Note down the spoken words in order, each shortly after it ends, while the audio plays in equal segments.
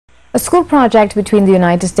A school project between the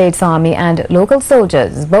United States Army and local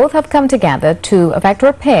soldiers. Both have come together to effect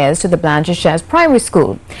repairs to the Blanchisseuse primary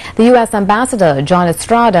school. The U.S. Ambassador John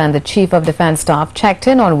Estrada and the Chief of Defense Staff checked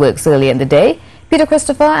in on works early in the day. Peter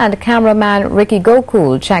Christopher and cameraman Ricky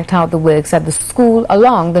Gokul checked out the works at the school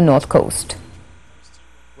along the north coast.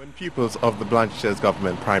 When pupils of the Blanchisseuse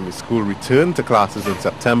Government Primary School return to classes in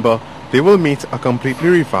September, they will meet a completely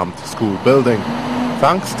revamped school building,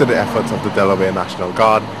 thanks to the efforts of the Delaware National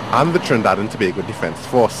Guard and the Trinidad and Tobago Defense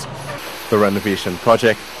Force. The renovation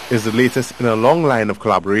project is the latest in a long line of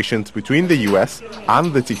collaborations between the U.S.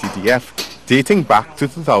 and the TTDF, dating back to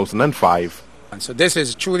 2005. So this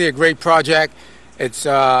is truly a great project. It's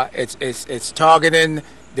targeting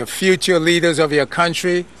the future leaders of your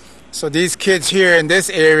country. So these kids here in this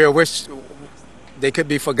area, which they could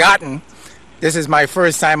be forgotten. This is my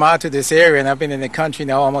first time out to this area, and I've been in the country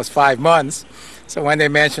now almost 5 months. So when they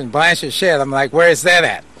mentioned Blanchisseuse, I'm like, where is that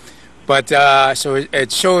at? But so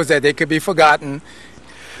it shows that they could be forgotten.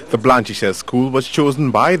 The Blanchisseuse School was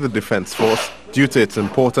chosen by the Defense Force due to its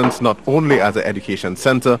importance not only as an education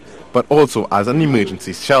center, but also as an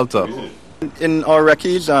emergency shelter. In our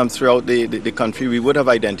recce's throughout the country, we would have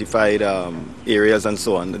identified areas and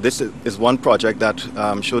so on. This is one project that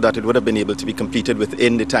showed that it would have been able to be completed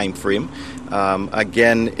within the time frame.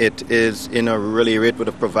 Again, it is in a rural area. It would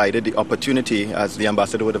have provided the opportunity, as the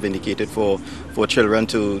ambassador would have indicated, for children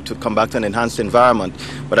to come back to an enhanced environment.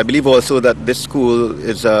 But I believe also that this school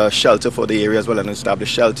is a shelter for the area as well, an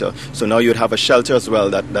established shelter. So now you'd have a shelter as well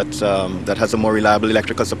that has a more reliable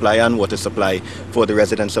electrical supply and water supply for the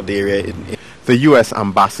residents of the area. The U.S.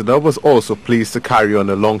 ambassador was also pleased to carry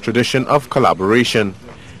on a long tradition of collaboration,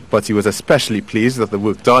 but he was especially pleased that the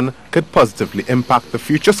work done could positively impact the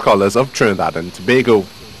future scholars of Trinidad and Tobago.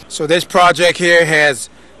 So this project here has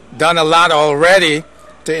done a lot already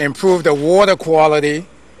to improve the water quality,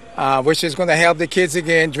 which is going to help the kids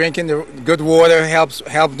again. Drinking the good water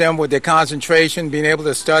help them with their concentration, being able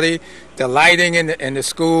to study, the lighting in the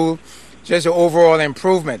school, just an overall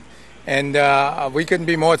improvement. And we couldn't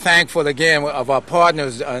be more thankful again of our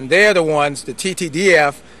partners, and they're the ones, the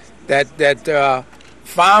TTDF, that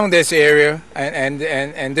found this area,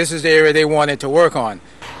 and this is the area they wanted to work on.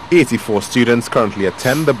 84 students currently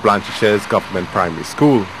attend the Blanchisseuse Government Primary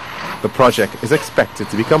School. The project is expected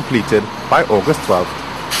to be completed by August 12th.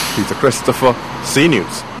 Peter Christopher, C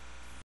News.